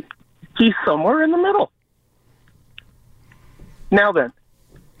to be. He's somewhere in the middle. Now then,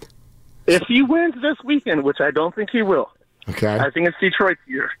 if he wins this weekend, which I don't think he will, okay, I think it's Detroit's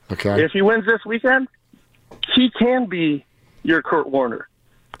year. Okay. If he wins this weekend, he can be your Kurt Warner,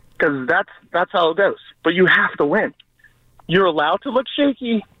 because that's how it goes. But you have to win. You're allowed to look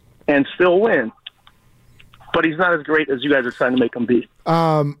shaky and still win, but he's not as great as you guys are trying to make him be.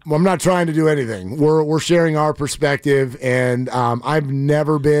 I'm not trying to do anything. We're sharing our perspective, and I've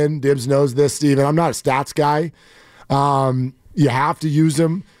never been, Dibs knows this, Steven, I'm not a stats guy. You have to use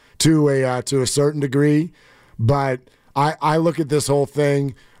them to a certain degree, but I look at this whole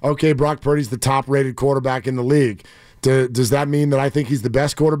thing, okay, Brock Purdy's the top-rated quarterback in the league. Does that mean that I think he's the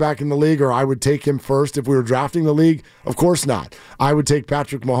best quarterback in the league, or I would take him first if we were drafting the league? Of course not. I would take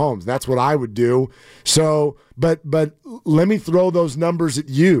Patrick Mahomes. That's what I would do. So, but let me throw those numbers at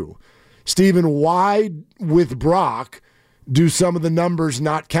you. Steven, why with Brock do some of the numbers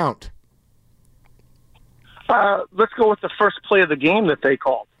not count? Let's go with the first play of the game that they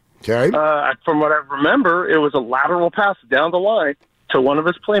called. Okay. From what I remember, it was a lateral pass down the line to one of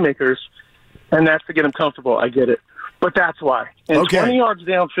his playmakers, and that's to get him comfortable. I get it. But that's why. And 20 yards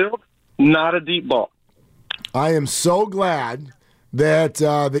downfield, not a deep ball. I am so glad that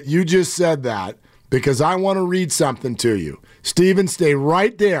that you just said that, because I want to read something to you. Steven, stay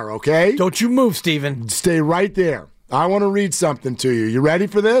right there, okay? Don't you move, Steven. Stay right there. I want to read something to you. You ready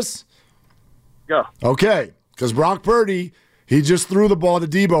for this? Go. Okay, because Brock Purdy, he just threw the ball to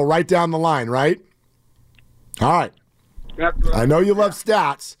Debo right down the line, right? All right. Yep. I know you love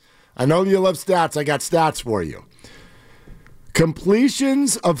stats. I got stats for you.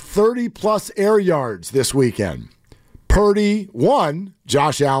 Completions of 30-plus air yards this weekend. Purdy, 1.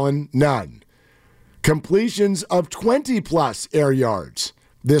 Josh Allen, none. Completions of 20-plus air yards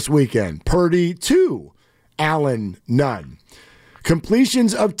this weekend. Purdy, 2. Allen, none.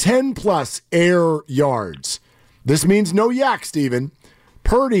 Completions of 10-plus air yards. This means no yak, Steven.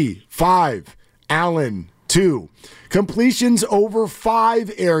 Purdy, 5. Allen, 2. Completions over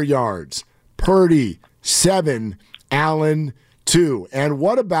 5 air yards. Purdy, 7. Allen, 2. And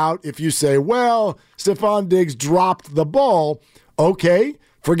what about if you say, well, Stephon Diggs dropped the ball? Okay,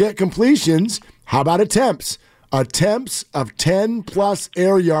 forget completions. How about attempts? Attempts of 10-plus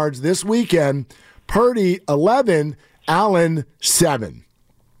air yards this weekend. Purdy, 11. Allen, 7.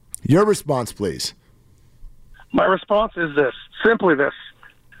 Your response, please. My response is this, simply this.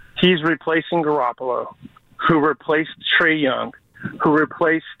 He's replacing Garoppolo, who replaced Trey Young, who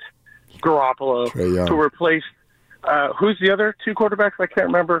replaced Garoppolo, who replaced who's the other 2 quarterbacks? I can't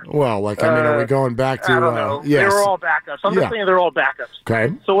remember. Well, are we going back to? I don't know. Yes. They were all backups. I'm just saying they're all backups.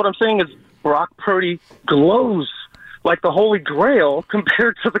 Okay. So what I'm saying is Brock Purdy glows like the Holy Grail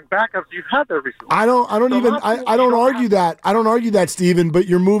compared to the backups you've had there recently. I don't argue that. I don't argue that, Steven, but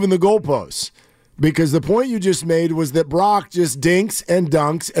you're moving the goalposts. Because the point you just made was that Brock just dinks and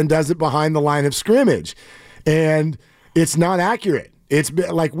dunks and does it behind the line of scrimmage. And it's not accurate. It's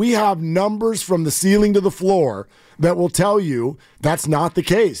like we have numbers from the ceiling to the floor that will tell you that's not the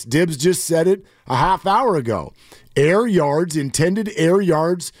case. Dibs just said it a half hour ago. Air yards, intended air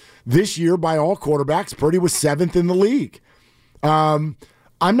yards this year by all quarterbacks, Purdy was 7th in the league. I'm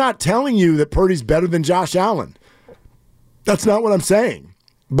not telling you that Purdy's better than Josh Allen. That's not what I'm saying.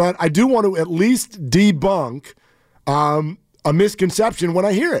 But I do want to at least debunk a misconception when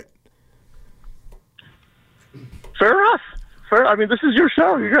I hear it. Fair enough. I mean, this is your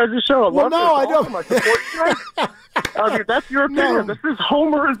show. You guys' show. I don't. I support you. I mean, that's your opinion. No. This is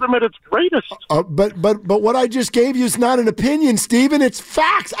Homerism at its greatest. But what I just gave you is not an opinion, Steven. It's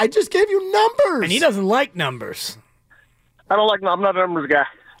facts. I just gave you numbers. And he doesn't like numbers. I don't like. I'm not a numbers guy.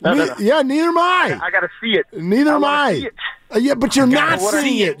 No. Yeah, neither am I. I got to see it. Neither am I. Yeah, but you're not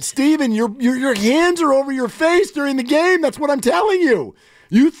seeing it, Steven. Your hands are over your face during the game. That's what I'm telling you.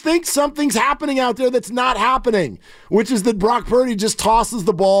 You think something's happening out there that's not happening, which is that Brock Purdy just tosses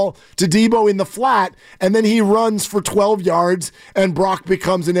the ball to Debo in the flat, and then he runs for 12 yards, and Brock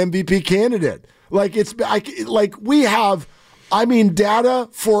becomes an MVP candidate. We have, data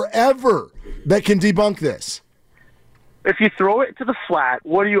forever that can debunk this. If you throw it to the flat,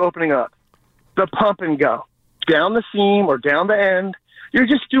 what are you opening up? The pump and go. Down the seam or down the end. You're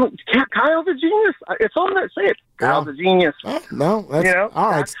just doing Kyle's a genius. It's all that. Say it. Kyle's a genius. No, that's all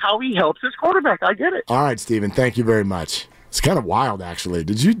right. That's how he helps his quarterback. I get it. All right, Steven. Thank you very much. It's kind of wild, actually.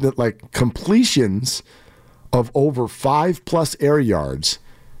 Did you completions of over 5+ air yards?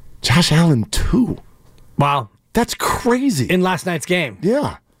 Josh Allen 2. Wow, that's crazy. In last night's game.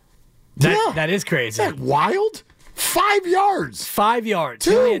 Yeah. That is crazy. Isn't that wild? 5 yards. 5 yards.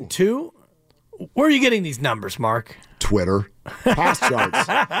 2. He only had 2. Where are you getting these numbers, Mark? Twitter. Past charts.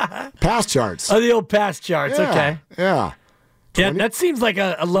 Past charts. Oh, the old past charts. Yeah, okay. Yeah. Yeah, that seems like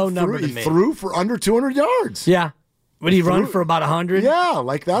a low number to me. He threw for under 200 yards. Yeah. Would he run for about 100? Yeah,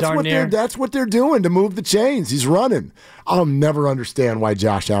 that's what they're doing to move the chains. He's running. I'll never understand why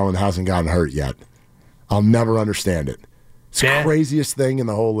Josh Allen hasn't gotten hurt yet. I'll never understand it. It's the craziest thing in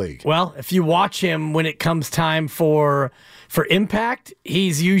the whole league. Well, if you watch him when it comes time for impact,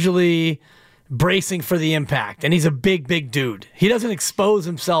 he's usually bracing for the impact, and he's a big dude. He doesn't expose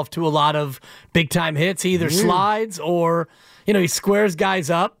himself to a lot of big-time hits. He either slides or, he squares guys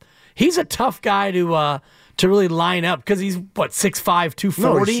up. He's a tough guy to really line up because he's, 6'5", 240?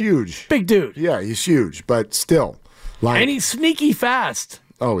 No, he's huge. Big dude. Yeah, he's huge, but still. And he's sneaky fast.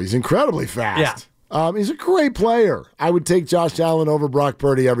 Oh, he's incredibly fast. Yeah. He's a great player. I would take Josh Allen over Brock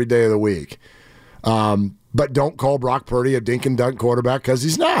Purdy every day of the week. But don't call Brock Purdy a dink and dunk quarterback because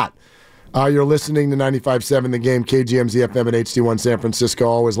he's not. You're listening to 95.7 The Game, KGMZ FM and HD1 San Francisco,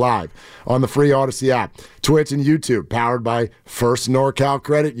 always live on the free Odyssey app, Twitch and YouTube, powered by First NorCal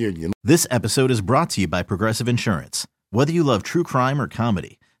Credit Union. This episode is brought to you by Progressive Insurance. Whether you love true crime or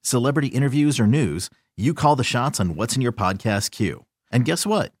comedy, celebrity interviews or news, you call the shots on what's in your podcast queue. And guess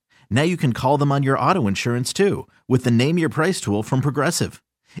what? Now you can call them on your auto insurance too with the Name Your Price tool from Progressive.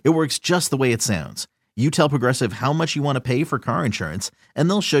 It works just the way it sounds. You tell Progressive how much you want to pay for car insurance, and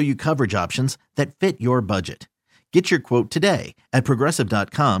they'll show you coverage options that fit your budget. Get your quote today at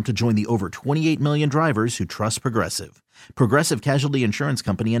Progressive.com to join the over 28 million drivers who trust Progressive. Progressive Casualty Insurance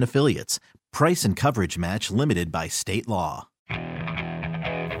Company and Affiliates. Price and coverage match limited by state law.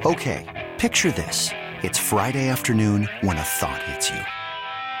 Okay, picture this. It's Friday afternoon when a thought hits you.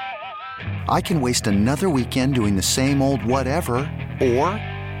 I can waste another weekend doing the same old whatever, or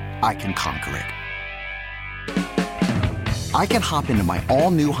I can conquer it. I can hop into my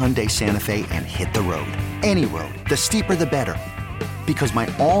all-new Hyundai Santa Fe and hit the road. Any road. The steeper the better. Because my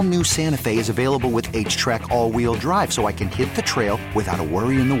all-new Santa Fe is available with H-Track all-wheel drive, so I can hit the trail without a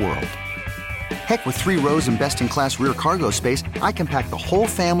worry in the world. Heck, with 3 rows and best-in-class rear cargo space, I can pack the whole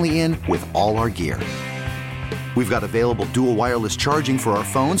family in with all our gear. We've got available dual wireless charging for our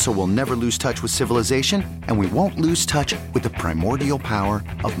phones, so we'll never lose touch with civilization, and we won't lose touch with the primordial power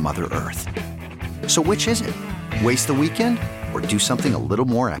of Mother Earth. So which is it? Waste the weekend or do something a little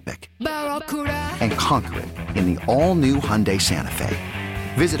more epic? And conquer it in the all-new Hyundai Santa Fe.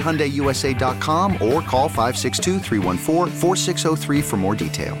 Visit HyundaiUSA.com or call 562-314-4603 for more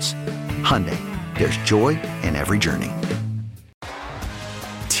details. Hyundai, there's joy in every journey.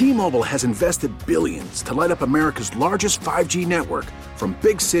 T-Mobile has invested billions to light up America's largest 5G network, from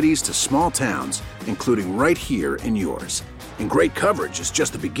big cities to small towns, including right here in yours. And great coverage is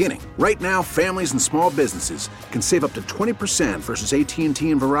just the beginning. Right now, families and small businesses can save up to 20% versus AT&T and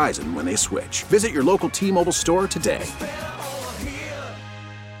Verizon when they switch. Visit your local T-Mobile store today.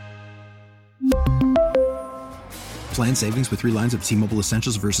 Plan savings with 3 lines of T-Mobile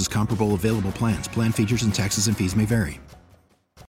Essentials versus comparable available plans. Plan features and taxes and fees may vary.